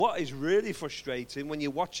What is really frustrating when you're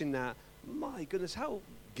watching that, my goodness, how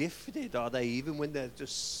gifted are they even when they're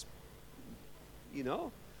just, you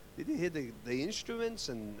know, did you hear the instruments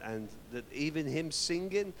and even him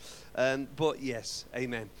singing? But yes,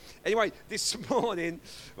 amen. Anyway, this morning,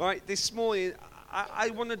 I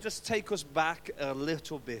want to just take us back a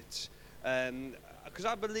little bit. Because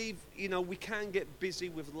I believe, we can get busy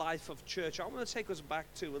with life of church. I want to take us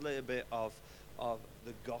back to a little bit of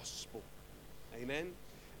the gospel. Amen.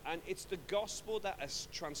 And it's the gospel that has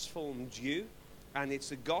transformed you. And it's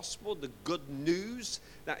the gospel, the good news,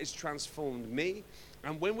 that has transformed me.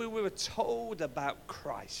 And when we were told about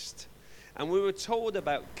Christ, and we were told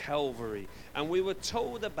about Calvary, and we were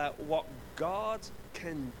told about what God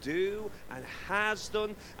can do and has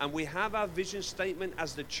done, and we have our vision statement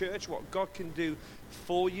as the church, what God can do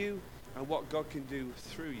for you and what God can do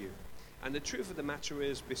through you. And the truth of the matter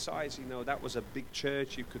is, besides, that was a big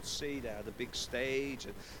church, you could see they had a big stage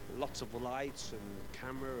and lots of lights and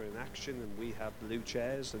camera and action, and we have blue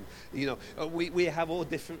chairs, and, we have all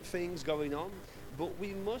different things going on. But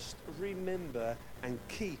we must remember and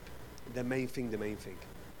keep the main thing.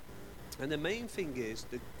 And the main thing is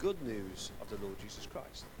the good news of the Lord Jesus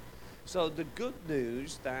Christ. So the good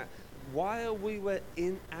news that while we were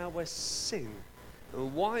in our sin,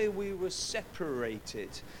 and while we were separated,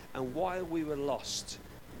 and while we were lost,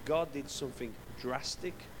 God did something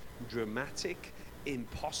drastic, dramatic,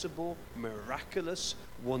 impossible, miraculous,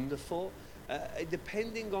 wonderful.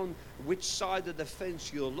 Depending on which side of the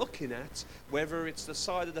fence you're looking at, whether it's the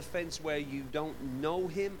side of the fence where you don't know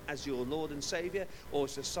him as your Lord and Savior, or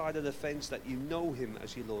it's the side of the fence that you know him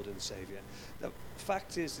as your Lord and Savior. The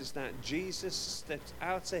fact is that Jesus stepped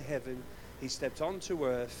out of heaven, he stepped onto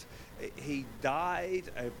earth, he died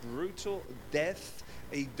a brutal death,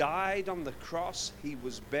 he died on the cross, he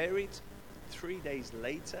was buried. 3 days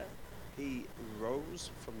later, he rose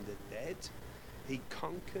from the dead. He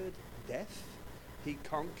conquered death, he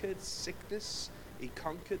conquered sickness, he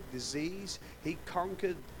conquered disease, he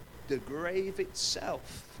conquered the grave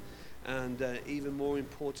itself. And even more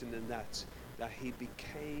important than that he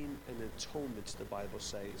became an atonement, the Bible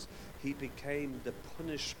says. He became the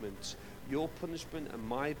punishment, your punishment and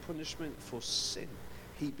my punishment for sin.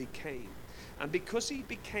 He became. And because he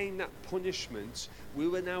became that punishment, we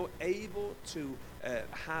were now able to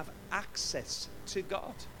have access to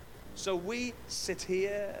God. So we sit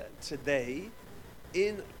here today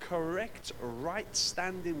in correct right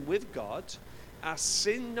standing with God. Our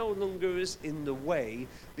sin no longer is in the way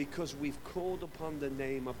because we've called upon the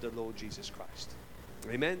name of the Lord Jesus Christ.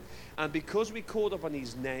 Amen. And because we called upon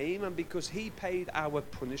his name, and because he paid our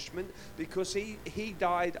punishment, because he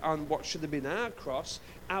died on what should have been our cross,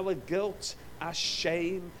 our guilt, our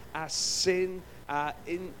shame, our sin, our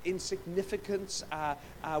insignificance, our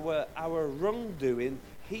wrongdoing,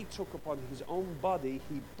 he took upon his own body,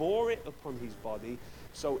 he bore it upon his body.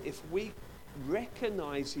 So if we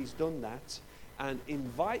recognize he's done that and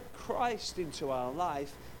invite Christ into our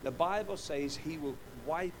life, the Bible says he will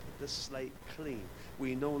wipe the slate clean.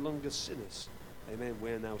 We're no longer sinners. Amen.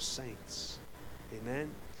 We're now saints. Amen.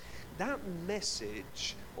 That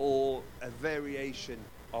message, or a variation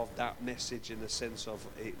of that message in the sense of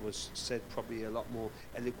it was said probably a lot more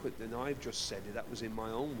eloquent than I've just said it, that was in my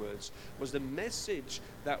own words, was the message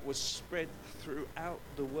that was spread throughout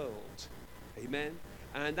the world. Amen.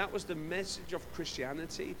 And that was the message of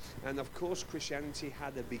Christianity. And of course, Christianity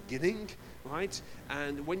had a beginning, right?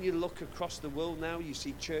 And when you look across the world now, you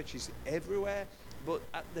see churches everywhere. But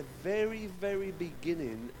at the very, very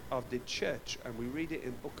beginning of the church, and we read it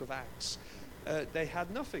in Book of Acts, they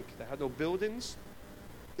had nothing. They had no buildings.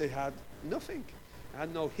 They had nothing. They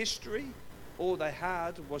had no history. All they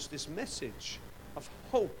had was this message of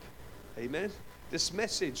hope. Amen. This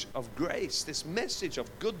message of grace, this message of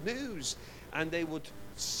good news. And they would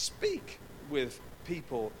speak with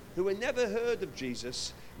people who had never heard of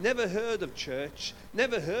Jesus, never heard of church,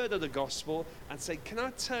 never heard of the gospel, and say, can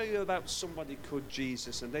I tell you about somebody called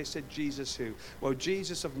Jesus? And they said, Jesus who? Well,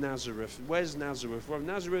 Jesus of Nazareth. Where's Nazareth? Well,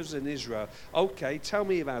 Nazareth's in Israel. Okay, tell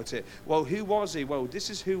me about it. Well, who was he? Well, this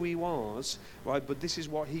is who he was, right? But this is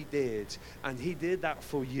what he did. And he did that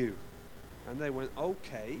for you. And they went,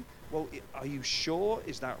 okay. Well, are you sure?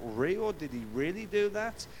 Is that real? Did he really do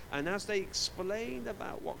that? And as they explained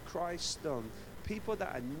about what Christ done, people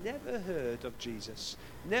that had never heard of Jesus,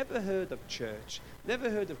 never heard of church, never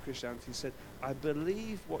heard of Christianity said, I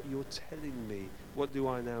believe what you're telling me. What do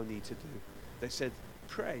I now need to do? They said,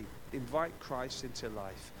 pray, invite Christ into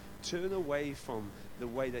life. Turn away from the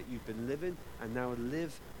way that you've been living and now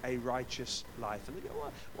live a righteous life. And they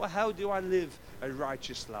go, well, how do I live a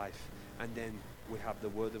righteous life? And then we have the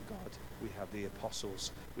Word of God, we have the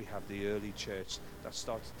apostles, we have the early church that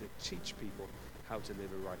started to teach people how to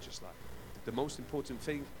live a righteous life. The most important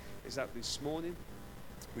thing is that this morning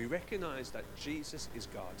we recognize that Jesus is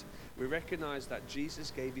God. We recognize that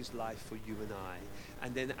Jesus gave his life for you and I.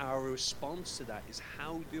 And then our response to that is,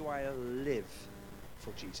 how do I live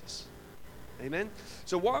for Jesus? Amen?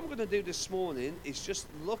 So what I'm going to do this morning is just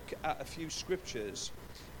look at a few scriptures.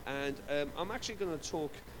 And I'm actually going to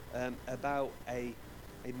talk about a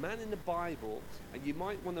man in the Bible. And you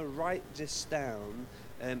might want to write this down.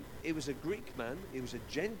 It was a Greek man. He was a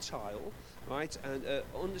Gentile. Right, and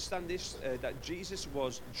understand this, that Jesus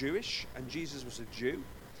was Jewish and Jesus was a Jew,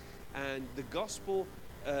 and the gospel,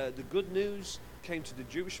 the good news came to the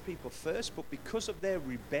Jewish people first, but because of their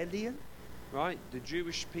rebellion, right, the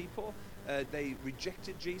Jewish people, they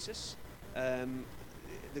rejected Jesus.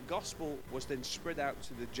 The gospel was then spread out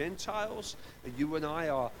to the Gentiles, and you and I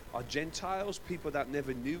are Gentiles, people that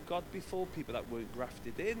never knew God before, people that weren't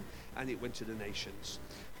grafted in, and it went to the nations.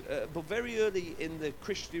 But very early in the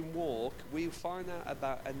Christian walk, we find out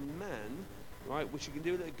about a man, right, which you can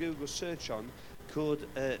do a little Google search on, called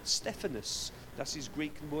Stephanas. That's his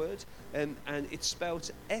Greek word, and it's spelled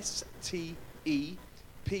Stephanas.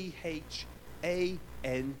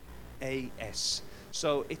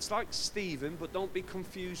 So it's like Stephen, but don't be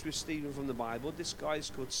confused with Stephen from the Bible. This guy is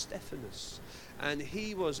called Stephanas, and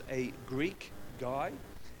he was a Greek guy,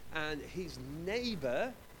 and his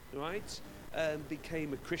neighbor, right,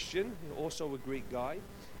 became a Christian, also a Greek guy,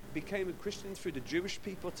 became a Christian through the Jewish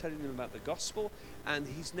people telling him about the gospel, and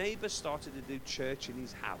his neighbor started to do church in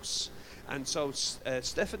his house. And so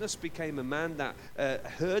Stephanas became a man that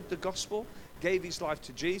heard the gospel, gave his life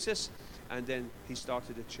to Jesus, and then he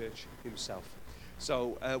started a church himself.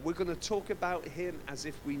 So we're going to talk about him as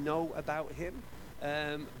if we know about him,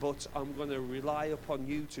 but I'm going to rely upon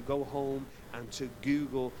you to go home and to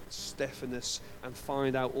Google Stephanas and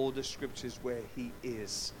find out all the scriptures where he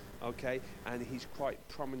is, okay? And he's quite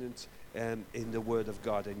prominent in the Word of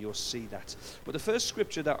God, and you'll see that. But the first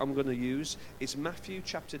scripture that I'm going to use is Matthew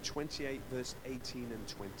chapter 28, verse 18 and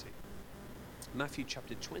 20. Matthew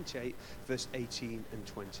chapter 28, verse 18 and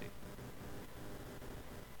 20.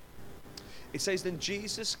 It says, then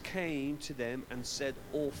Jesus came to them and said,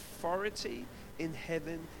 authority in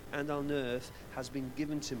heaven and on earth has been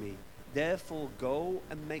given to me. Therefore go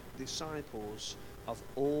and make disciples of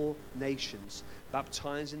all nations,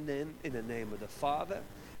 baptizing them in the name of the Father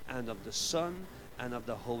and of the Son and of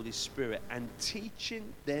the Holy Spirit, and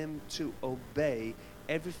teaching them to obey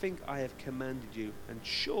everything I have commanded you. And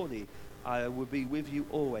surely I will be with you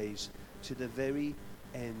always to the very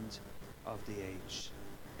end of the age.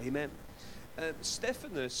 Amen.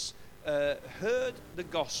 Stephanas heard the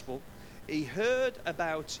gospel. He heard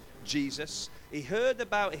about Jesus. He heard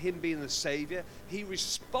about him being the Savior. He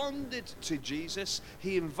responded to Jesus.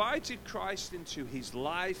 He invited Christ into his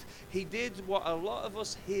life. He did what a lot of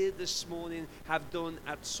us here this morning have done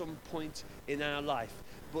at some point in our life.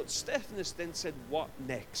 But Stephanas then said, what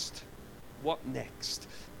next? What next?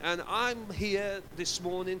 And I'm here this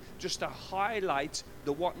morning just to highlight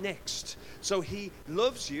the what next. So he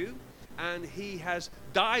loves you, and he has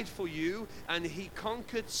died for you, and he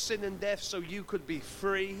conquered sin and death so you could be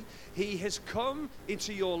free. He has come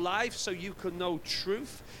into your life so you could know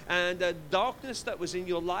truth, and the darkness that was in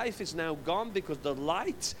your life is now gone because the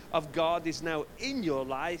light of God is now in your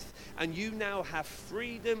life, and you now have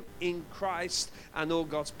freedom in Christ. And all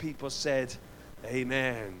God's people said,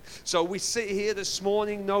 amen. So we sit here this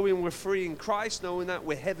morning knowing we're free in Christ, knowing that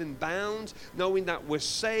we're heaven bound, knowing that we're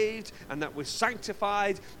saved and that we're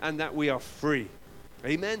sanctified and that we are free.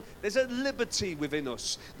 Amen. There's a liberty within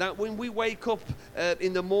us that when we wake up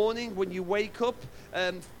in the morning, when you wake up,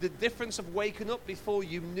 the difference of waking up before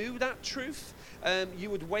you knew that truth, you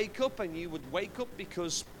would wake up, and you would wake up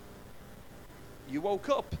because you woke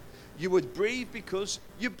up. You would breathe because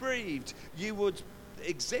you breathed. You would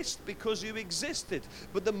exist because you existed.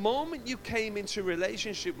 But the moment you came into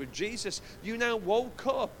relationship with Jesus, you now woke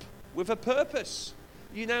up with a purpose.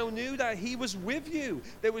 You now knew that he was with you.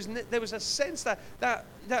 There was a sense that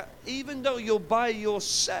even though you're by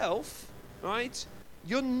yourself, right,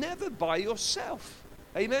 you're never by yourself.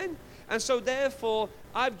 Amen. And so therefore,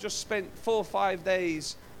 I've just spent 4 or 5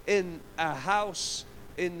 days in a house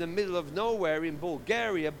in the middle of nowhere in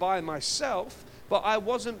Bulgaria by myself, but I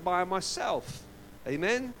wasn't by myself.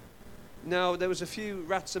 Amen. Now, there was a few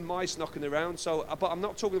rats and mice knocking around, but I'm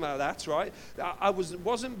not talking about that, right? I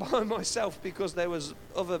wasn't by myself because there was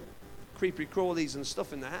other creepy crawlies and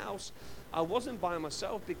stuff in the house. I wasn't by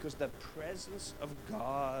myself because the presence of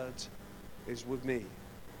God is with me.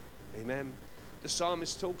 Amen. The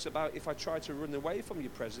psalmist talks about, if I try to run away from your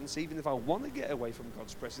presence, even if I want to get away from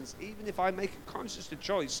God's presence, even if I make a conscious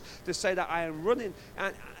choice to say that I am running,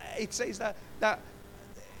 and it says that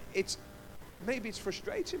it's maybe it's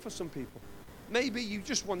frustrating for some people. Maybe you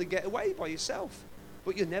just want to get away by yourself,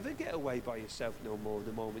 but you never get away by yourself no more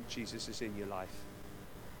the moment Jesus is in your life.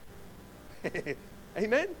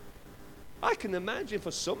 Amen? I can imagine for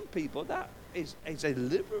some people that is a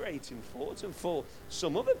liberating thought, and for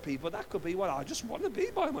some other people that could be, well, I just want to be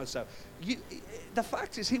by myself. The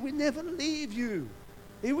fact is, he will never leave you.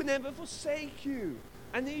 He will never forsake you.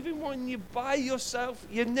 And even when you're by yourself,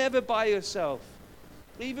 you're never by yourself.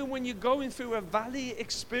 Even when you're going through a valley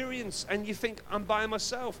experience and you think, I'm by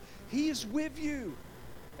myself, he is with you.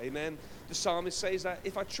 Amen. The psalmist says that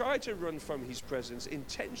if I try to run from his presence,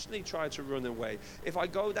 intentionally try to run away, if I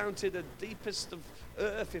go down to the deepest of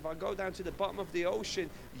earth, if I go down to the bottom of the ocean,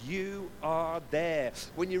 you are there.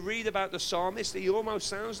 When you read about the psalmist, he almost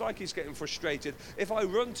sounds like he's getting frustrated. If I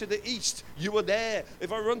run to the east, you are there.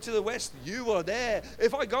 If I run to the west, you are there.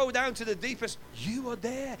 If I go down to the deepest, you are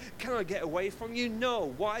there. Can I get away from you?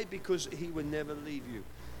 No. Why? Because he will never leave you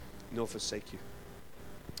nor forsake you.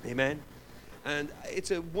 Amen. And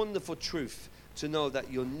it's a wonderful truth to know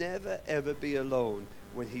that you'll never, ever be alone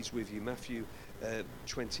when he's with you. Matthew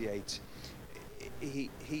 28.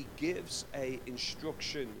 He gives a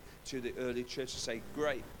instruction to the early church to say,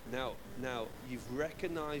 great, now you've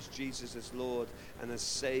recognized Jesus as Lord and as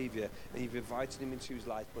Savior, and you've invited him into his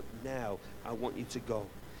life, but now I want you to go.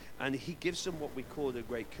 And he gives them what we call the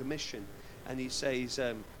Great Commission. And he says to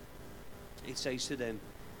them, let me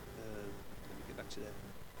get back to that.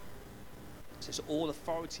 It says, all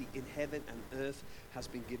authority in heaven and earth has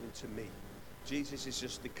been given to me. Jesus is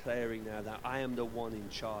just declaring now that I am the one in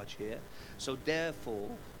charge here. So therefore,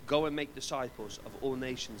 go and make disciples of all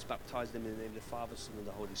nations, baptize them in the name of the Father, Son, and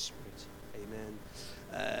the Holy Spirit. Amen.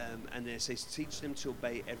 And then it says, teach them to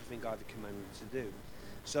obey everything I have commanded them to do.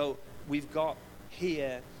 So we've got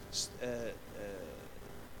here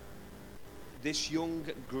this young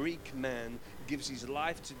Greek man gives his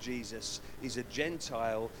life to Jesus. He's a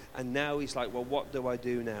Gentile, and now he's like, well, what do I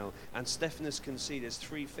do now? And Stephanus can see there's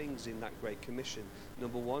three things in that Great Commission.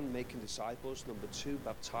 Number one, making disciples. Number two,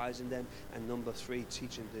 baptizing them. And number three,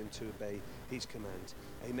 teaching them to obey his command.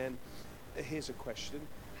 Amen. Here's a question.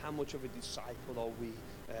 How much of a disciple are we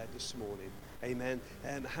this morning? Amen.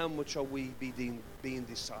 How much are we being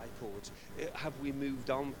discipled? Have we moved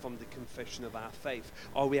on from the confession of our faith?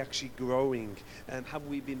 Are we actually growing? Have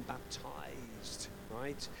we been baptized?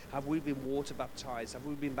 Right? Have we been water baptized? Have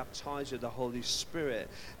we been baptized with the Holy Spirit?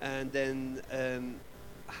 And then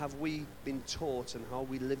have we been taught, and are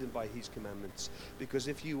we living by his commandments? Because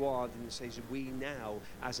if you are, then it says we now,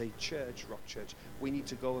 as a church, Rock Church, we need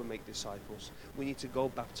to go and make disciples. We need to go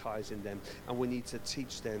baptizing them, and we need to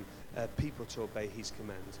teach them people to obey his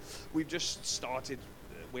command. We've just started,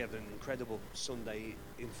 we had an incredible Sunday.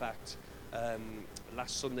 In fact,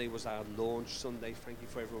 last Sunday was our launch Sunday. Thank you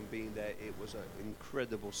for everyone being there. It was an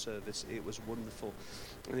incredible service. It was wonderful.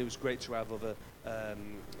 And it was great to have other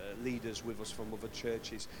leaders with us from other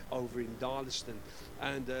churches over in Darlaston.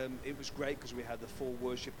 And it was great because we had the full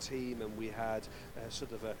worship team, and we had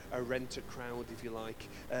sort of a renter crowd, if you like.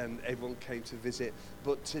 Everyone came to visit.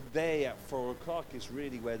 But today at 4 o'clock is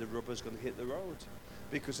really where the rubber's going to hit the road.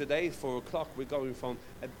 Because today at 4 o'clock we're going from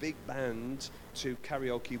a big band to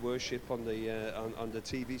karaoke worship on the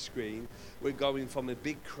TV screen. We're going from a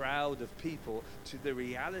big crowd of people to the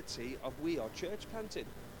reality of we are church planted.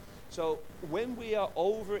 So when we are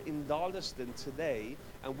over in Darlaston today,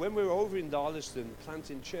 and when we're over in Darlaston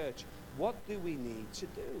planting church, what do we need to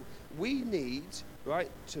do? We need,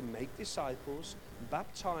 right, to make disciples,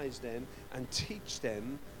 baptize them, and teach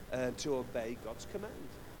them to obey God's command.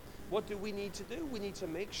 What do we need to do? We need to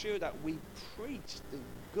make sure that we preach the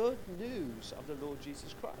good news of the Lord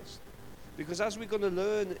Jesus Christ. Because as we're going to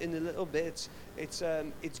learn in a little bit, it's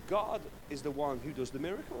God is the one who does the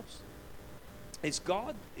miracles. It's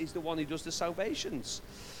God is the one who does the salvations.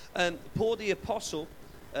 Paul the Apostle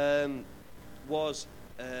was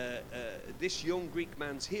this young Greek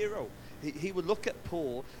man's hero. He would look at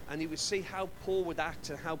Paul, and he would see how Paul would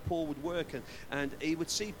act and how Paul would work. And he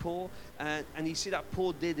would see Paul, and he'd see that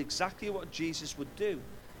Paul did exactly what Jesus would do.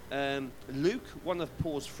 Luke, one of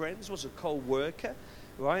Paul's friends, was a co-worker,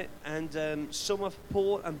 right? And some of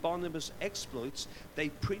Paul and Barnabas' exploits, they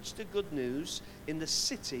preached the good news in the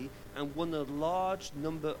city and won a large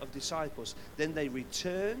number of disciples. Then they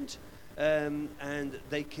returned, and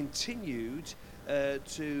they continued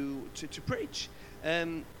to preach.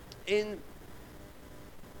 In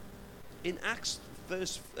Acts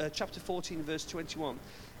chapter 14, verse 21,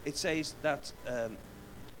 It says that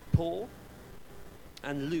Paul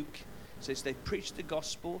and Luke says they preached the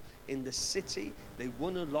gospel in the city. They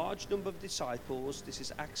won a large number of disciples. This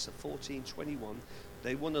is Acts 14:21.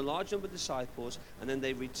 They won a large number of disciples, and then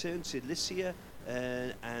they returned to Lycia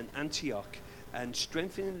and Antioch, and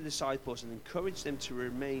strengthening the disciples and encouraged them to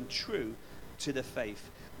remain true to the faith.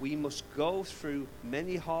 We must go through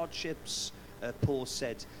many hardships, Paul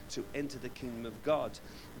said, to enter the kingdom of God.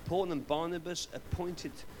 Paul and Barnabas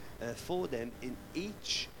appointed for them in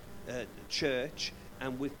each church,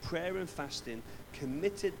 and with prayer and fasting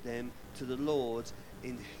committed them to the Lord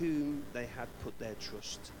in whom they had put their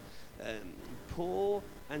trust. Paul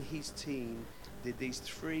and his team did these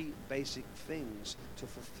three basic things to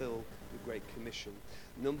fulfill the Great Commission.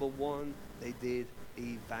 Number one, they did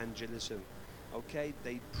evangelism. Okay,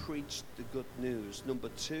 they preached the good news. Number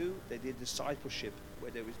two, they did discipleship, where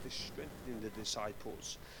there was the strengthening the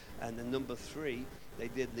disciples. And then number three, they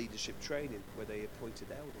did leadership training, where they appointed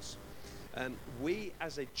elders. We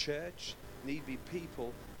as a church need to be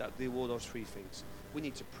people that do all those three things. We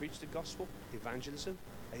need to preach the gospel, evangelism,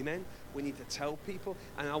 amen. We need to tell people,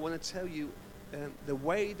 and I want to tell you, the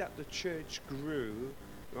way that the church grew,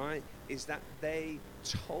 right, is that they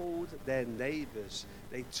told their neighbors,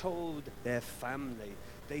 they told their family,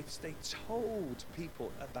 they told people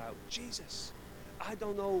about Jesus. I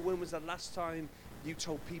don't know when was the last time you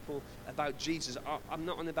told people about Jesus. I'm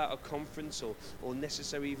not on about a conference or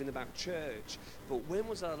necessarily even about church, but when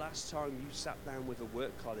was the last time you sat down with a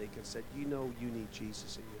work colleague and said, you know, you need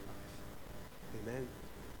Jesus in your life? Amen.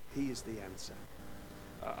 He is the answer.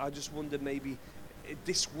 I just wonder maybe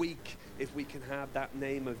this week if we can have that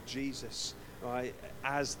name of Jesus, right,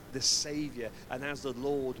 as the Savior and as the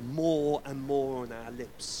Lord more and more on our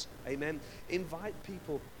lips. Amen. Invite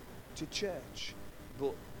people to church,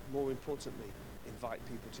 but more importantly, invite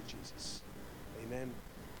people to Jesus. Amen.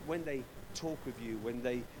 When they talk with you, when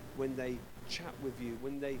they chat with you,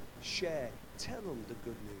 when they share, tell them the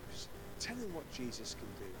good news. Tell them what Jesus can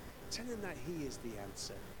do. Tell them that he is the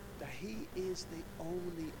answer, that he is the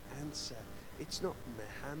only answer. It's not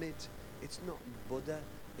Muhammad, it's not Buddha,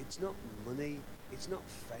 it's not money, it's not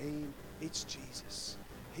fame, it's Jesus.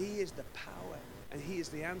 He is the power and he is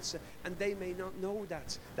the answer, and they may not know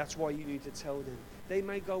that. That's why you need to tell them. They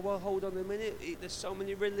may go, well, hold on a minute, there's so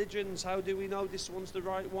many religions, how do we know this one's the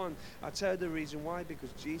right one? I tell you the reason why,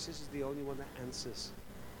 because Jesus is the only one that answers.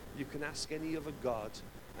 You can ask any other God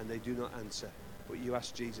and they do not answer, but you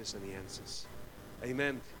ask Jesus and he answers.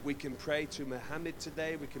 Amen. We can pray to Muhammad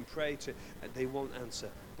today, we can pray to, and they won't answer,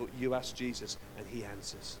 but you ask Jesus and he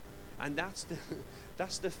answers. And that's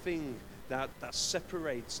the thing that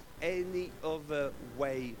separates any other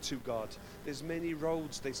way to God. There's many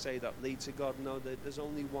roads, they say, that lead to God. No, there's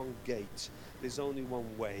only one gate. There's only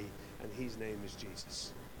one way, and his name is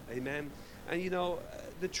Jesus. Amen. And you know,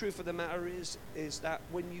 the truth of the matter is that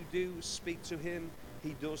when you do speak to him,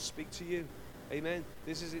 he does speak to you. Amen.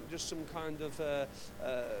 This isn't just some kind of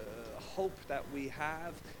hope that we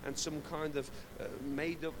have and some kind of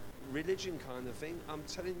made up religion kind of thing. I'm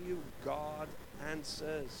telling you, God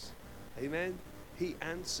answers. Amen. He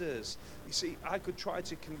answers. You see, I could try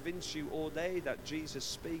to convince you all day that Jesus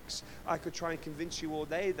speaks. I could try and convince you all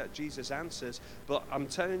day that Jesus answers. But I'm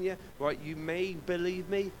telling you, right, you may believe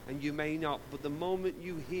me and you may not. But the moment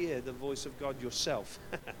you hear the voice of God yourself,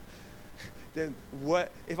 then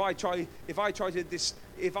what? If I try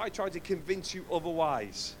to convince you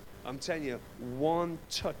otherwise, I'm telling you, one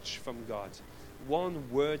touch from God, one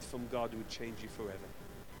word from God would change you forever.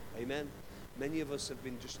 Amen. Many of us have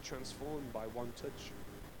been just transformed by one touch.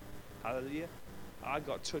 Hallelujah. I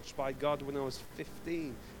got touched by God when I was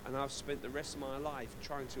 15, and I've spent the rest of my life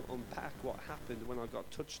trying to unpack what happened when I got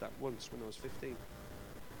touched that once when I was 15.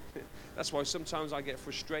 That's why sometimes I get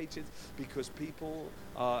frustrated, because people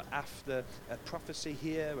are after a prophecy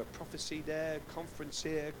here, a prophecy there, conference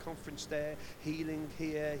here, conference there, healing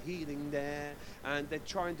here, healing there, and they're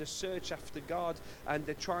trying to search after God, and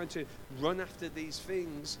they're trying to run after these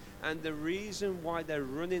things. And the reason why they're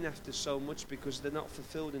running after so much, because they're not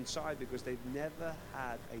fulfilled inside, because they've never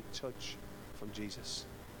had a touch from Jesus.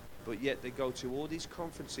 But yet they go to all these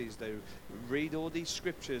conferences, they read all these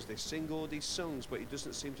scriptures, they sing all these songs, but it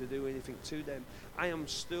doesn't seem to do anything to them. I am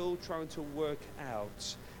still trying to work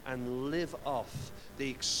out and live off the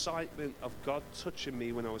excitement of God touching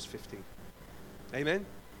me when I was 15. Amen?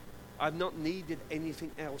 I've not needed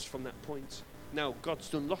anything else from that point. Now, God's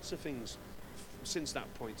done lots of things since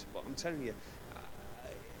that point, but I'm telling you,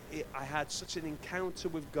 I had such an encounter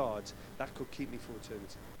with God that could keep me for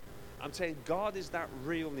eternity. I'm saying God is that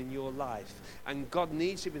real in your life, and God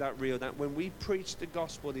needs to be that real, that when we preach the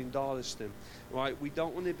gospel in Darlaston, right, we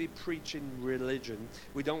don't want to be preaching religion,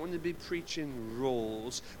 we don't want to be preaching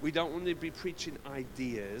rules, we don't want to be preaching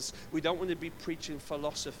ideas, we don't want to be preaching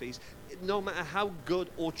philosophies. No matter how good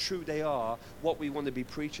or true they are, what we want to be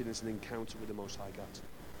preaching is an encounter with the Most High God.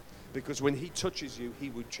 Because when he touches you, he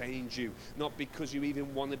will change you. Not because you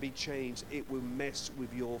even want to be changed. It will mess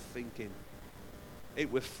with your thinking. It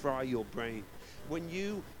will fry your brain. When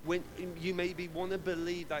you maybe want to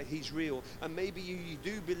believe that he's real, and maybe you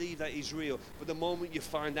do believe that he's real, but the moment you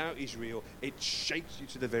find out he's real, it shakes you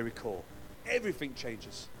to the very core. Everything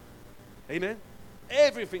changes. Amen?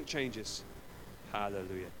 Everything changes.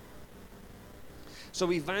 Hallelujah.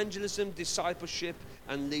 So evangelism, discipleship,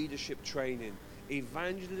 and leadership training.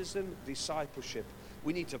 Evangelism, discipleship.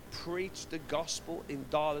 We need to preach the gospel in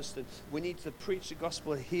Darlaston. We need to preach the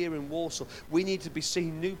gospel here in Walsall. We need to be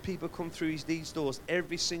seeing new people come through these doors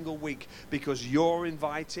every single week, because you're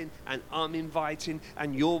inviting and I'm inviting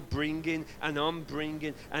and you're bringing and I'm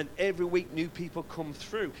bringing, and every week new people come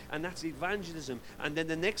through, and that's evangelism. And then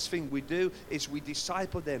the next thing we do is we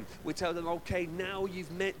disciple them. We tell them, okay, now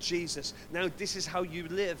you've met Jesus. Now this is how you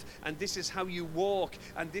live, and this is how you walk,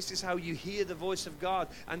 and this is how you hear the voice of God,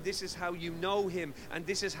 and this is how you know him, and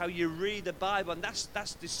this is how you read the Bible, and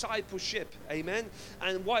that's discipleship. Amen.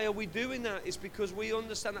 And why are we doing that? It's because we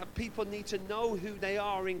understand that people need to know who they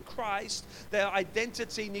are in Christ. Their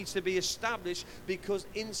identity needs to be established, because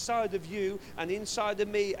inside of you and inside of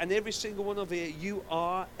me and every single one of you, you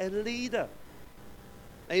are a leader.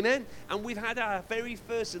 Amen. And we've had our very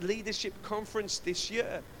first leadership conference this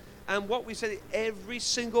year, and what we said, every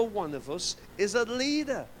single one of us is a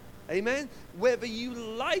leader. Amen. Whether you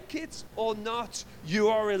like it or not, you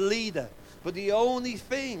are a leader. But the only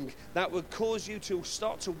thing that will cause you to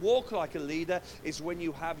start to walk like a leader is when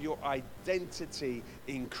you have your identity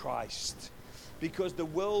in Christ. Because the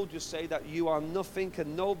world will say that you are nothing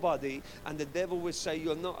and nobody, and the devil will say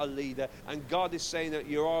you're not a leader, and God is saying that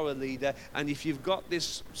you are a leader. And if you've got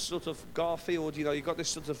this sort of Garfield, you've got this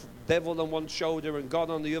sort of devil on one shoulder and God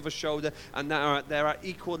on the other shoulder, and they're at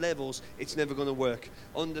equal levels, it's never going to work.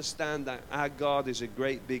 Understand that our God is a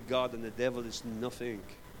great big God, and the devil is nothing.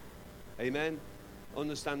 Amen.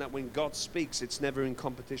 Understand that when God speaks, it's never in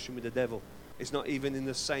competition with the devil. It's not even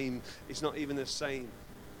the same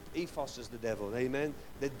ethos as the devil. Amen.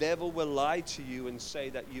 The devil will lie to you and say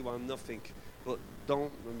that you are nothing, but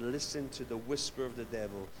don't listen to the whisper of the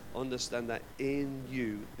devil. Understand that in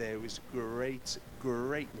you there is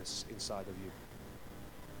greatness inside of you.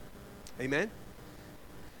 Amen.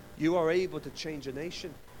 You are able to change a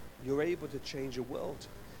nation. You're able to change a world.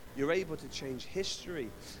 You're able to change history.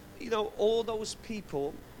 All those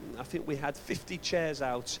people, I think we had 50 chairs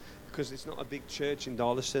out, because it's not a big church in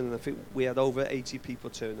Darlaston, and I think we had over 80 people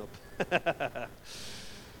turn up.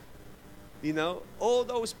 All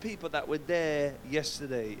those people that were there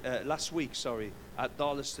last week, at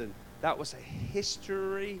Darlaston, that was a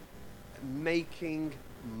history-making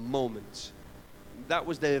moment. That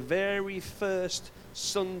was the very first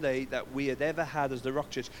Sunday that we had ever had as the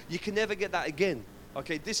Rock Church. You can never get that again.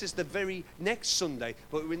 Okay, this is the very next Sunday,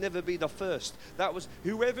 but it will never be the first. That was,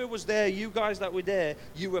 whoever was there, you guys that were there,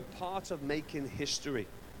 you were part of making history.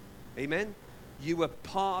 Amen? You were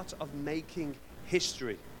part of making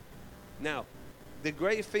history. Now, the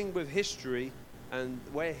great thing with history, and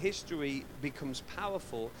where history becomes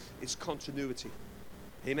powerful, is continuity.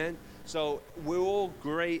 Amen? So we're all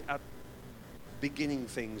great at beginning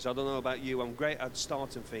things. I don't know about you, I'm great at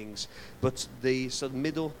starting things, but the sort of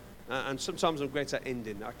middle, and sometimes I'm great at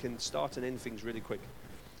ending. I can start and end things really quick.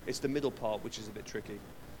 It's the middle part which is a bit tricky.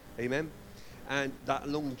 Amen? And that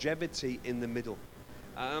longevity in the middle.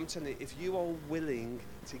 I'm telling you, if you are willing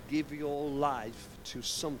to give your life to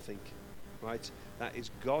something, right, that is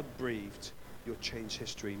God-breathed, you'll change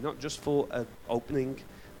history. Not just for an opening,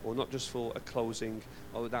 or not just for a closing,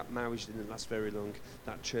 or that marriage didn't last very long,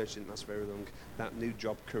 that church didn't last very long, that new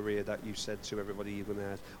job career that you said to everybody you're going to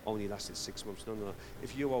have only lasted 6 months. No.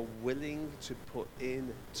 If you are willing to put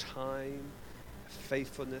in time,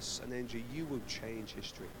 faithfulness, and energy, you will change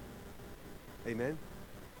history. Amen?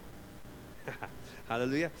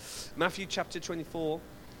 Hallelujah. Matthew chapter 24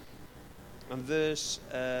 and verse,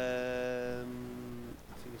 I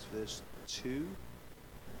think it's verse 2.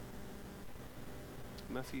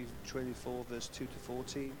 Matthew 24, verse 2 to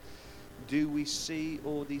 14. Do we see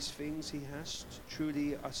all these things he has?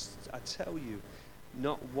 Truly, I tell you,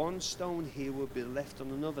 not one stone here will be left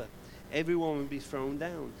on another. everyone would be thrown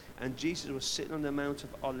down. And Jesus was sitting on the Mount of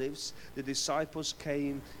Olives. The disciples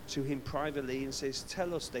came to him privately and says,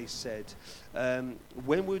 tell us, they said,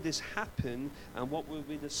 when will this happen, and what will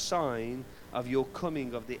be the sign of your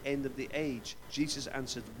coming, of the end of the age? Jesus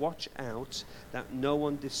answered, watch out that no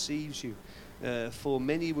one deceives you. For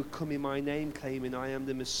many will come in my name, claiming I am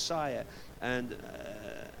the Messiah, and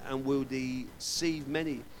will deceive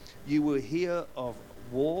many. You will hear of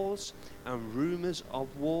wars and rumors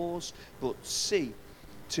of wars, but see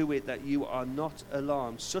to it that you are not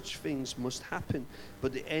alarmed. Such things must happen,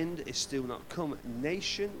 but the end is still not come.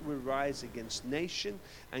 Nation will rise against nation,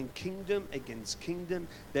 and kingdom against kingdom.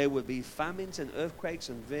 There will be famines and earthquakes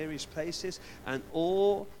in various places, and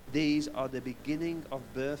all these are the beginning of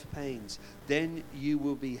birth pains. Then you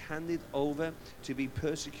will be handed over to be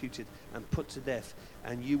persecuted and put to death,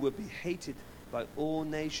 and you will be hated by all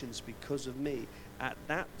nations because of me. At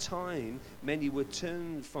that time, many will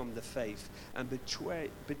turn from the faith and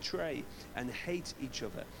betray and hate each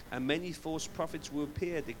other. And many false prophets will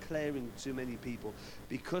appear, declaring to many people,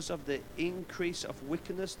 because of the increase of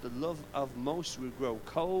wickedness, the love of most will grow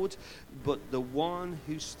cold, but the one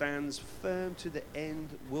who stands firm to the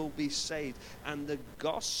end will be saved. And the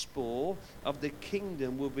gospel of the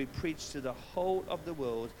kingdom will be preached to the whole of the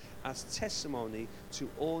world as testimony to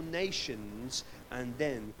all nations, and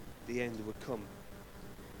then the end will come.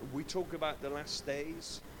 We talk about the last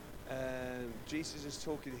days. Jesus is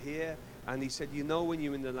talking here, and he said, you know when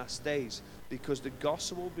you're in the last days, because the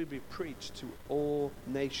gospel will be preached to all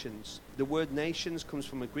nations. The word nations comes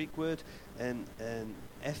from a Greek word,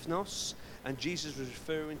 ethnos, and Jesus was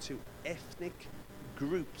referring to ethnic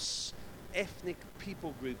groups, ethnic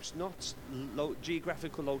people groups, not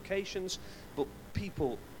geographical locations, but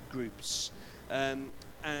people groups. And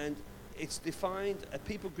it's defined, a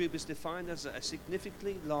people group is defined as a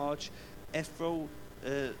significantly large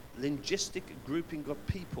linguistic grouping of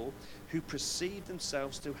people who perceive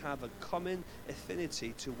themselves to have a common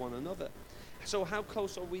affinity to one another. So how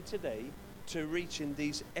close are we today to reaching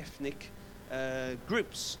these ethnic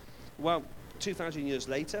groups? Well, 2,000 years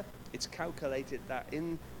later, it's calculated that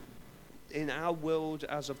in our world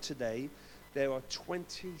as of today, there are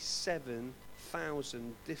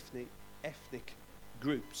 27,000 different ethnic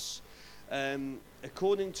groups.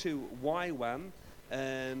 According to YWAM,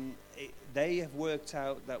 they have worked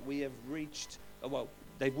out that we have reached,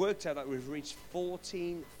 they've worked out that we've reached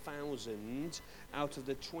 14,000 out of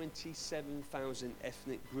the 27,000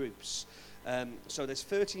 ethnic groups. So there's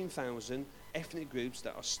 13,000 ethnic groups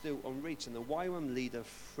that are still unreached. And the YWAM leader,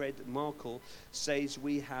 Fred Markle, says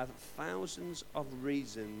we have thousands of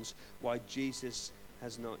reasons why Jesus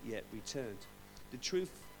has not yet returned. The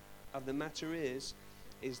truth of the matter is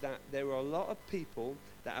that there are a lot of people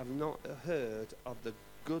that have not heard of the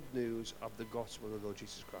good news of the gospel of the Lord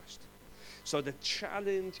Jesus Christ. So the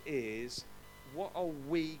challenge is, what are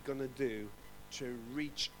we going to do to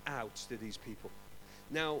reach out to these people?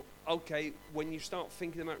 Now, okay, when you start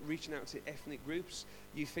thinking about reaching out to ethnic groups,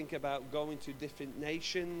 you think about going to different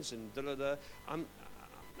nations and da-da-da. I'm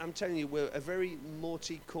telling you, we're a very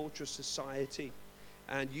multicultural society.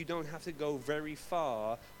 And you don't have to go very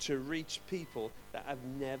far to reach people that have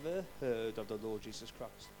never heard of the Lord Jesus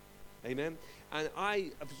Christ. Amen? And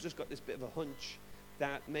I have just got this bit of a hunch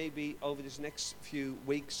that maybe over this next few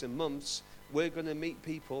weeks and months, we're going to meet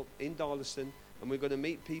people in Darlaston, and we're going to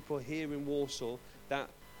meet people here in Warsaw that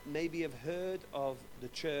maybe have heard of the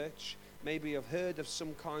church, maybe have heard of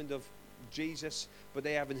some kind of Jesus, but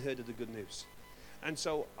they haven't heard of the good news. And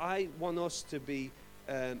so I want us to be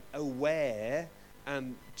aware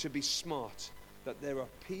and to be smart, that there are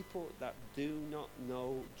people that do not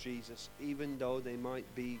know Jesus, even though they might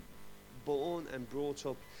be born and brought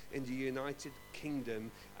up in the United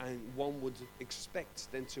Kingdom, and one would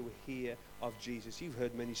expect them to hear of Jesus. You've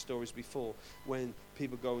heard many stories before when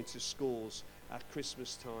people go into schools at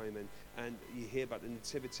Christmas time, and you hear about the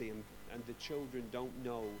nativity, and the children don't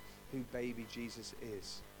know who baby Jesus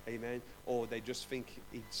is. Amen. Or they just think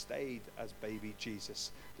he stayed as baby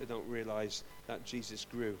Jesus. They don't realize that Jesus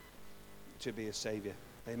grew to be a savior.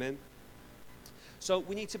 Amen. So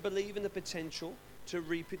we need to believe in the potential to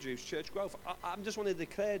reproduce church growth. I just want to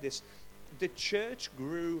declare this. The church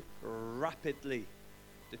grew rapidly.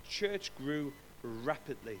 The church grew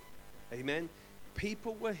rapidly. Amen.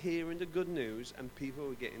 People were hearing the good news, and people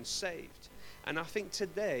were getting saved. And I think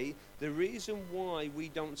today, the reason why we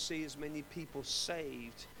don't see as many people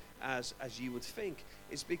saved as you would think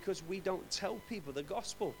is because we don't tell people the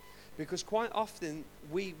gospel. Because quite often,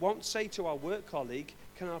 we won't say to our work colleague,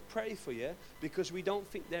 can I pray for you? Because we don't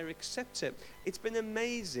think they'll accept it. It's been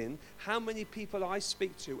amazing how many people I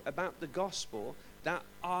speak to about the gospel, that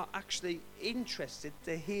are actually interested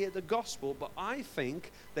to hear the gospel, but I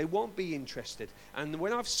think they won't be interested. And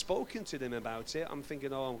when I've spoken to them about it, I'm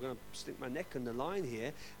thinking, oh, I'm going to stick my neck on the line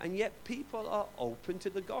here. And yet people are open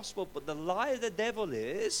to the gospel. But the lie of the devil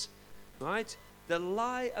is, right? The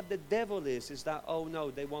lie of the devil is that, oh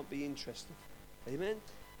no, they won't be interested. Amen?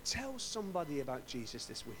 Tell somebody about Jesus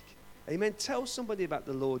this week. Amen? Tell somebody about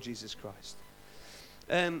the Lord Jesus Christ.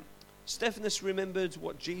 Stephanus remembered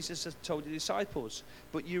what Jesus had told the disciples.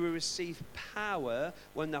 But you will receive power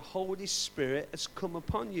when the Holy Spirit has come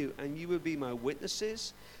upon you, and you will be my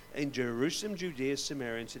witnesses in Jerusalem, Judea,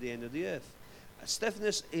 Samaria, and to the end of the earth.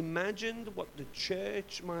 Stephanus imagined what the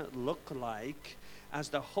church might look like as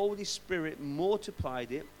the Holy Spirit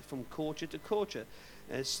multiplied it from culture to culture.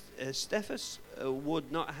 Stephanus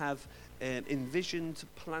would not have envisioned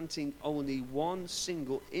planting only one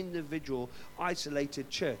single individual isolated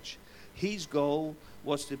church. His goal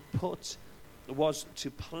was to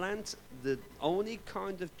plant the only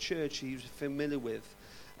kind of church he was familiar with.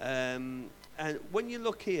 And when you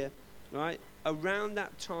look here, right, around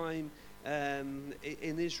that time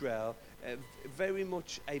in Israel, very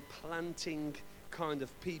much a planting kind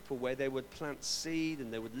of people where they would plant seed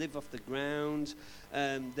and they would live off the ground.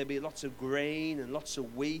 There'd be lots of grain and lots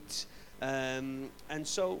of wheat. And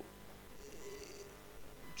so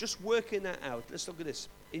just working that out, let's look at this.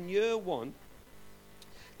 In year one,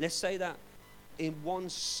 let's say that in one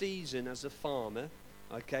season as a farmer,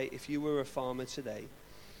 okay, if you were a farmer today,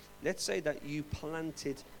 let's say that you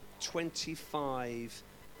planted 25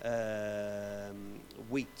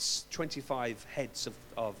 wheats, 25 heads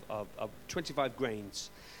of 25 grains.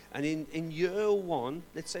 And in year one,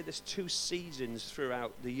 let's say there's 2 seasons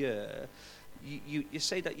throughout the year, you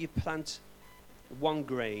say that you plant one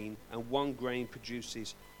grain, and one grain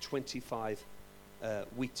produces 25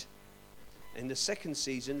 wheat. In the second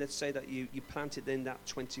season, let's say that you planted in that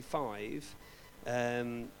 25,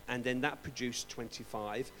 and then that produced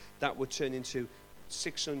 25. That would turn into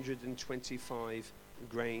 625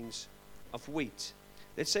 grains of wheat.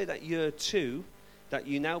 Let's say that year 2, that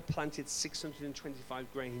you now planted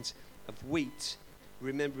 625 grains of wheat.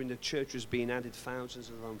 Remembering the church was being added thousands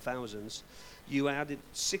and thousands. You added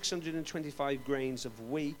 625 grains of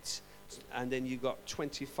wheat, and then you got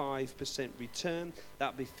 25% return.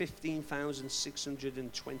 That'd be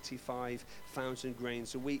 15,625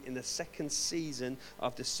 grains of wheat. In the second season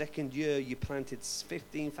of the second year, you planted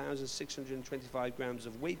 15,625 grams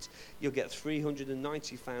of wheat. You'll get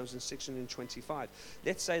 390,625.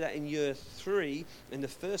 Let's say that in year 3, in the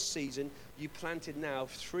first season, you planted now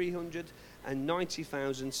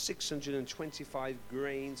 390,625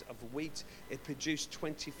 grains of wheat. It produced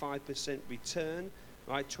 25% return.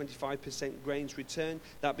 Right, 25% grains return.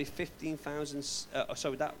 That'd be 15,000.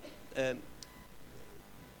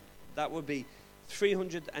 That would be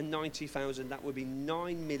 390,000. That would be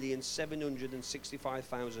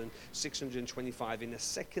 9,765,625. In the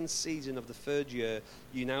second season of the third year,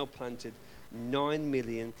 you now planted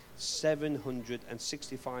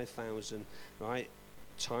 9,765,000. Right,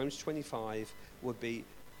 times 25 would be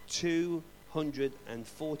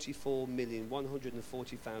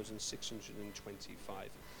 244,140,625.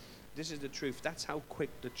 This is the truth. That's how quick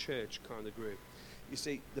the church kind of grew. You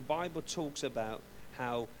see, the Bible talks about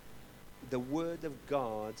how the Word of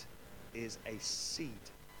God is a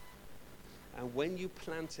seed. And when you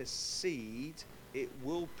plant a seed, it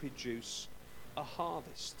will produce a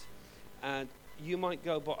harvest. And you might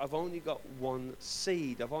go, but I've only got one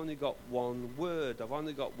seed. I've only got one word. I've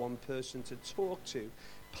only got one person to talk to.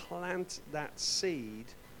 Plant that seed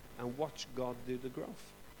and watch God do the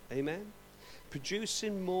growth. Amen?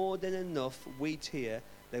 Producing more than enough wheat here,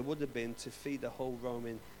 there would have been to feed the whole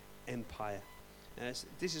Roman Empire.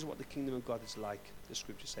 This is what the kingdom of God is like. The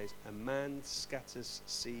scripture says, a man scatters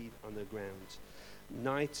seed on the ground,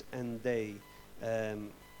 night and day,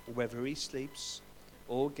 whether he sleeps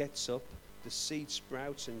or gets up, the seed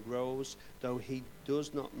sprouts and grows, though he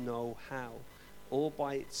does not know how. All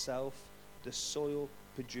by itself, the soil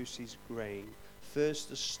produces grain. First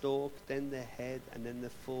the stalk, then the head, and then the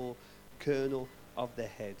full kernel of the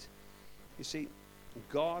head. You see,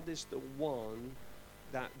 God is the one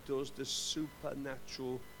that does the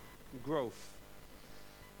supernatural growth.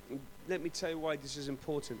 Let me tell you why this is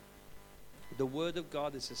important. The Word of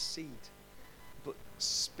God is a seed, but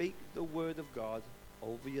speak the Word of God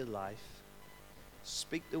over your life.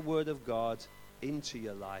 Speak the Word of God into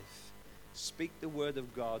your life. Speak the Word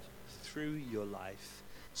of God through your life.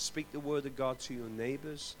 Speak the Word of God to your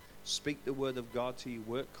neighbors. Speak the Word of God to your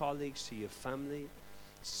work colleagues, to your family.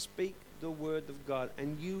 Speak the Word of God,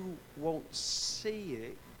 and you won't see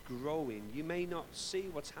it growing. You may not see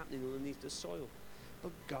what's happening underneath the soil.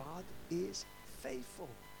 But God is faithful.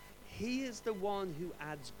 He is the one who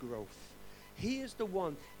adds growth. He is the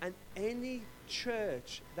one, and any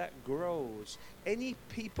church that grows, any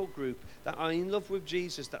people group that are in love with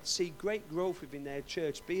Jesus, that see great growth within their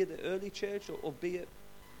church, be it the early church or be it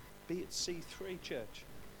C3 church,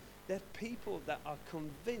 they're people that are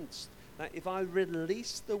convinced that if I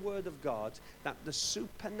release the word of God, that the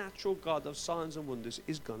supernatural God of signs and wonders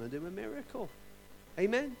is going to do a miracle.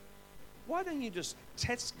 Amen? Why don't you just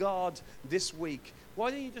test God this week?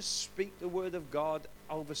 Why don't you just speak the word of God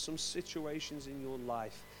over some situations in your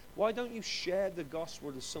life? Why don't you share the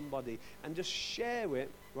gospel to somebody and just share it,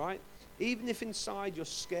 right? Even if inside you're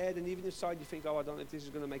scared and even inside you think, oh, I don't know if this is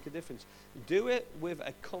going to make a difference. Do it with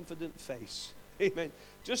a confident face. Amen.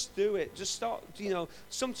 Just do it. Just start,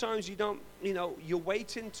 sometimes you don't, you're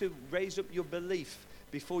waiting to raise up your belief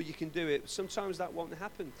before you can do it. Sometimes that won't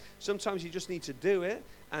happen. Sometimes you just need to do it,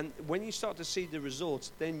 and when you start to see the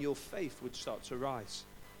results, then your faith would start to rise.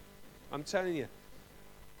 I'm telling you,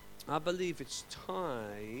 I believe it's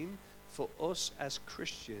time for us as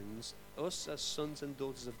Christians, us as sons and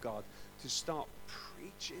daughters of God, to start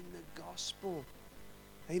preaching the gospel.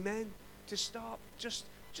 Amen? To start, just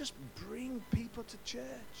bring people to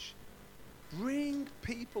church. Bring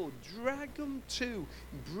people, drag them to,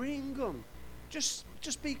 bring them. Just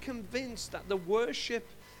be convinced that the worship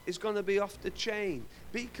is going to be off the chain.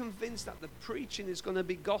 Be convinced that the preaching is going to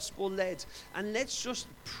be gospel-led. And let's just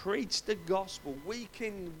preach the gospel week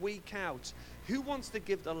in, week out. Who wants to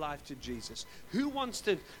give their life to Jesus? Who wants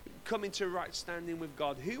to come into right standing with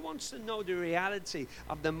God? Who wants to know the reality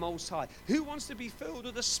of the Most High? Who wants to be filled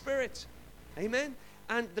with the Spirit? Amen?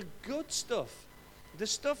 And the good stuff, the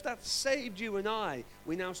stuff that saved you and I,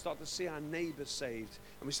 we now start to see our neighbors saved.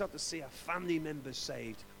 And we start to see our family members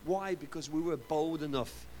saved. Why? Because we were bold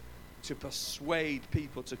enough to persuade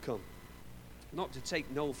people to come. Not to take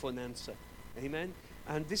no for an answer. Amen?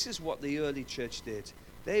 And this is what the early church did.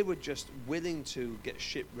 They were just willing to get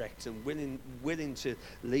shipwrecked and willing to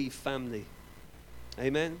leave family.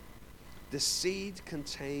 Amen? The seed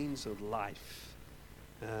contains life.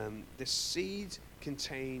 The seed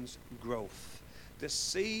contains growth. The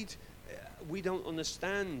seed, we don't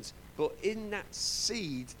understand, but in that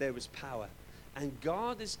seed there is power. And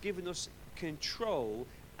God has given us control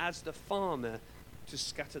as the farmer to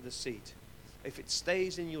scatter the seed. If it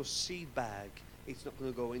stays in your seed bag, it's not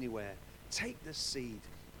going to go anywhere. Take the seed,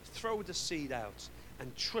 throw the seed out,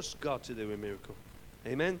 and trust God to do a miracle.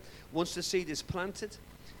 Amen? Once the seed is planted,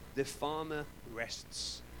 the farmer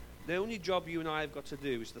rests. The only job you and I have got to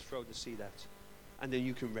do is to throw the seed out, and then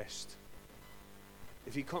you can rest.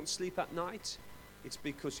 If you can't sleep at night, it's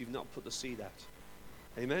because you've not put the seed out.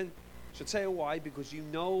 Amen? So I'll tell you why, because you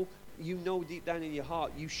know deep down in your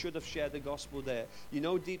heart you should have shared the gospel there. You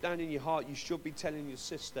know deep down in your heart you should be telling your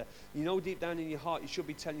sister. You know deep down in your heart you should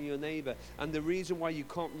be telling your neighbor. And the reason why you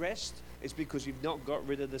can't rest is because you've not got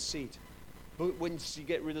rid of the seed. But once you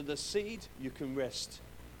get rid of the seed, you can rest.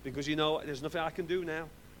 Because there's nothing I can do now.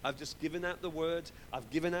 I've just given out the word. I've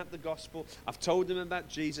given out the gospel. I've told them about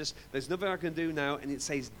Jesus. There's nothing I can do now. And it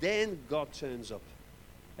says, then God turns up.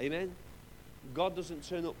 Amen? God doesn't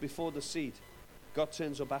turn up before the seed. God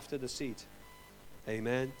turns up after the seed.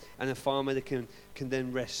 Amen? And a farmer that can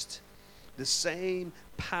then rest. The same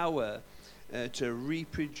power to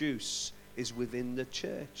reproduce is within the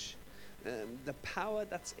church. The power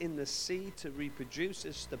that's in the seed to reproduce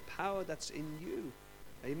is the power that's in you.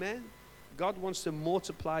 Amen? God wants to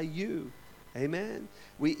multiply you. Amen?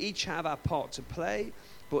 We each have our part to play,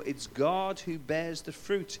 but it's God who bears the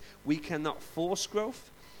fruit. We cannot force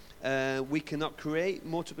growth. We cannot create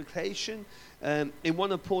multiplication. In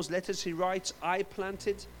one of Paul's letters, he writes, I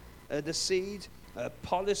planted the seed,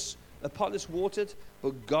 Apollos watered,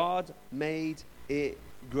 but God made it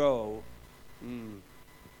grow.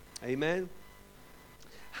 Amen?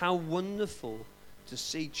 How wonderful to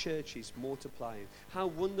see churches multiplying. How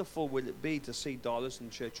wonderful will it be to see Darlington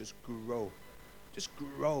churches grow? Just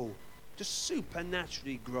grow. Just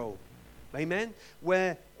supernaturally grow. Amen?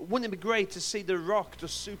 Wouldn't it be great to see the Rock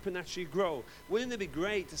just supernaturally grow? Wouldn't it be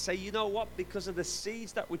great to say, you know what, because of the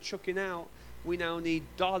seeds that we're chucking out, we now need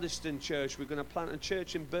Darlington Church. We're going to plant a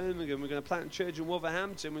church in Birmingham. We're going to plant a church in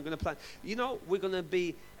Wolverhampton. We're going to plant, we're going to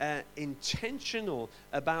be intentional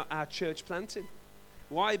about our church planting.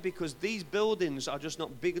 Why? Because these buildings are just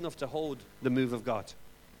not big enough to hold the move of God.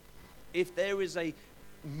 If there is a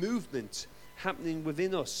movement happening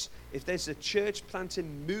within us, if there's a church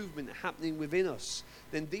planting movement happening within us,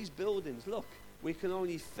 then these buildings, look, we can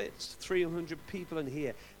only fit 300 people in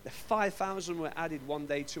here. The 5,000 were added one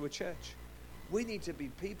day to a church. We need to be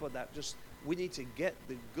people that we need to get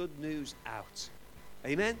the good news out.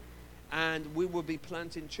 Amen? And we will be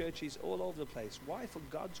planting churches all over the place. Why? For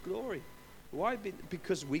God's glory. Why?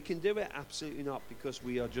 Because we can do it? Absolutely not. Because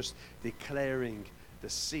we are just declaring the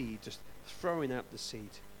seed, just throwing out the seed.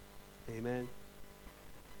 Amen?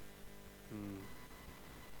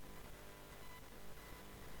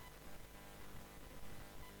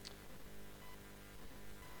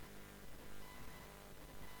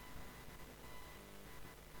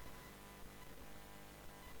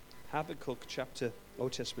 Habakkuk chapter,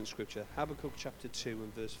 Old Testament scripture, Habakkuk chapter 2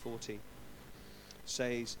 and verse 14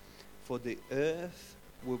 says, "For the earth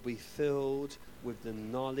will be filled with the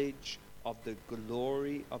knowledge of the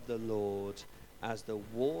glory of the Lord as the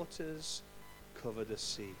waters cover the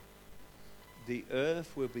sea." The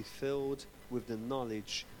earth will be filled with the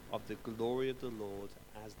knowledge of the glory of the Lord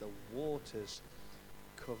as the waters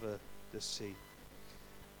cover the sea.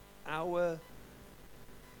 Our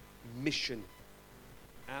mission,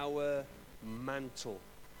 our mantle,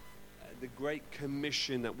 the great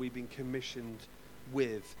commission that we've been commissioned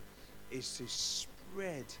with is to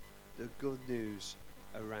spread the good news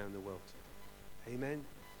around the world. Amen.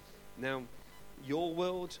 Now, your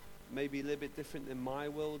world may be a little bit different than my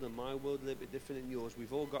world, and my world a little bit different than yours.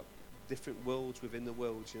 We've all got different worlds within the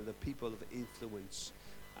world, the people of influence,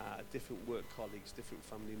 different work colleagues, different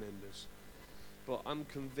family members. But I'm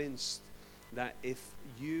convinced that if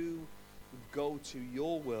you go to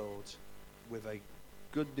your world with a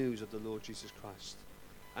good news of the Lord Jesus Christ,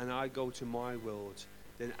 and I go to my world,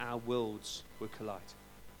 then our worlds will collide.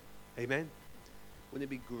 Amen? Wouldn't it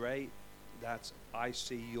be great that I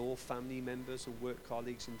see your family members and work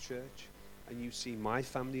colleagues in church, and you see my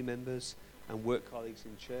family members and work colleagues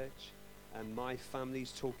in church, and my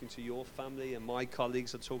family's talking to your family, and my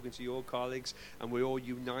colleagues are talking to your colleagues, and we're all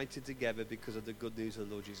united together because of the good news of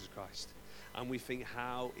the Lord Jesus Christ. And we think,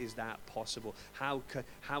 how is that possible? How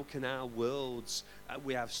can our worlds,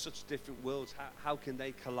 we have such different worlds, how can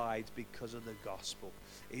they collide because of the gospel?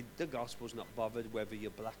 The gospel's not bothered whether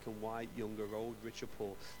you're black and white, young or old, rich or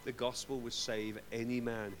poor. The gospel will save any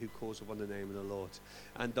man who calls upon the name of the Lord.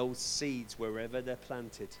 And those seeds, wherever they're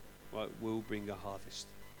planted, will bring a harvest.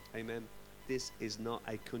 Amen. This is not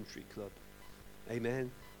a country club.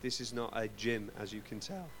 Amen. This is not a gym, as you can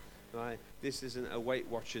tell. Right? This isn't a Weight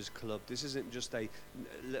Watchers club. This isn't just a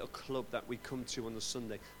little club that we come to on a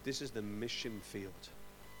Sunday. This is the mission field.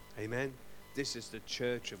 Amen. This is the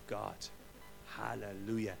church of God.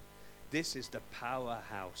 Hallelujah. This is the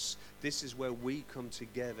powerhouse. This is where we come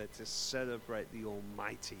together to celebrate the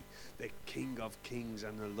Almighty, the King of Kings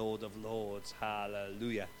and the Lord of Lords.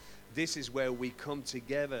 Hallelujah. This is where we come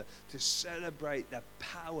together to celebrate the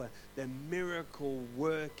power, the miracle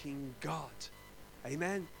working God.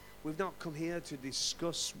 Amen. We've not come here to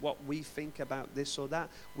discuss what we think about this or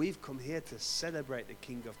that. We've come here to celebrate the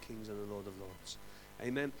King of Kings and the Lord of Lords.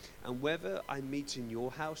 Amen. And whether I meet in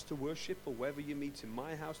your house to worship, or whether you meet in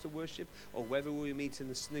my house to worship, or whether we meet in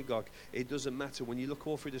the synagogue, it doesn't matter. When you look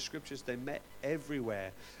all through the scriptures, they met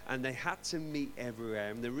everywhere, and they had to meet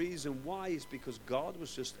everywhere. And the reason why is because God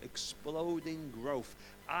was just exploding growth.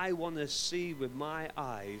 I want to see with my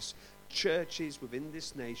eyes churches within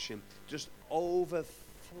this nation just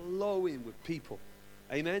overflowing with people.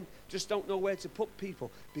 Amen. Just don't know where to put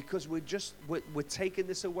people, because we're taking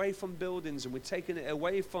this away from buildings, and we're taking it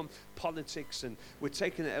away from politics, and we're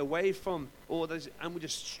taking it away from all those, and we're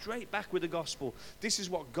just straight back with the gospel. This is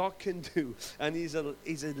what God can do, and He's a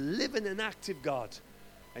living and active God.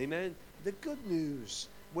 Amen. The good news,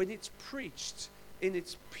 when it's preached in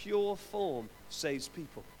its pure form, saves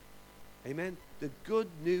people. Amen. The good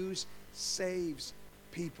news saves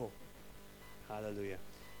people. Hallelujah.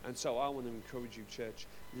 And so I want to encourage you, church,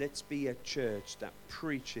 let's be a church that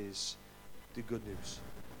preaches the good news.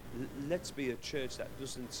 Let's be a church that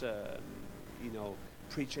doesn't,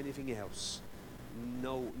 preach anything else.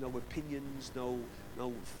 No opinions, no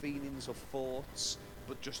feelings or thoughts,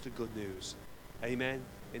 but just the good news. Amen.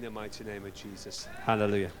 In the mighty name of Jesus.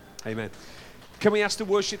 Hallelujah. Amen. Can we ask the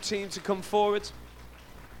worship team to come forward?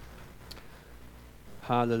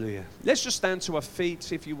 Hallelujah. Let's just stand to our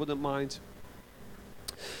feet, if you wouldn't mind.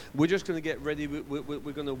 We're just going to get ready. We're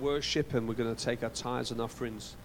going to worship, and we're going to take our tithes and offerings.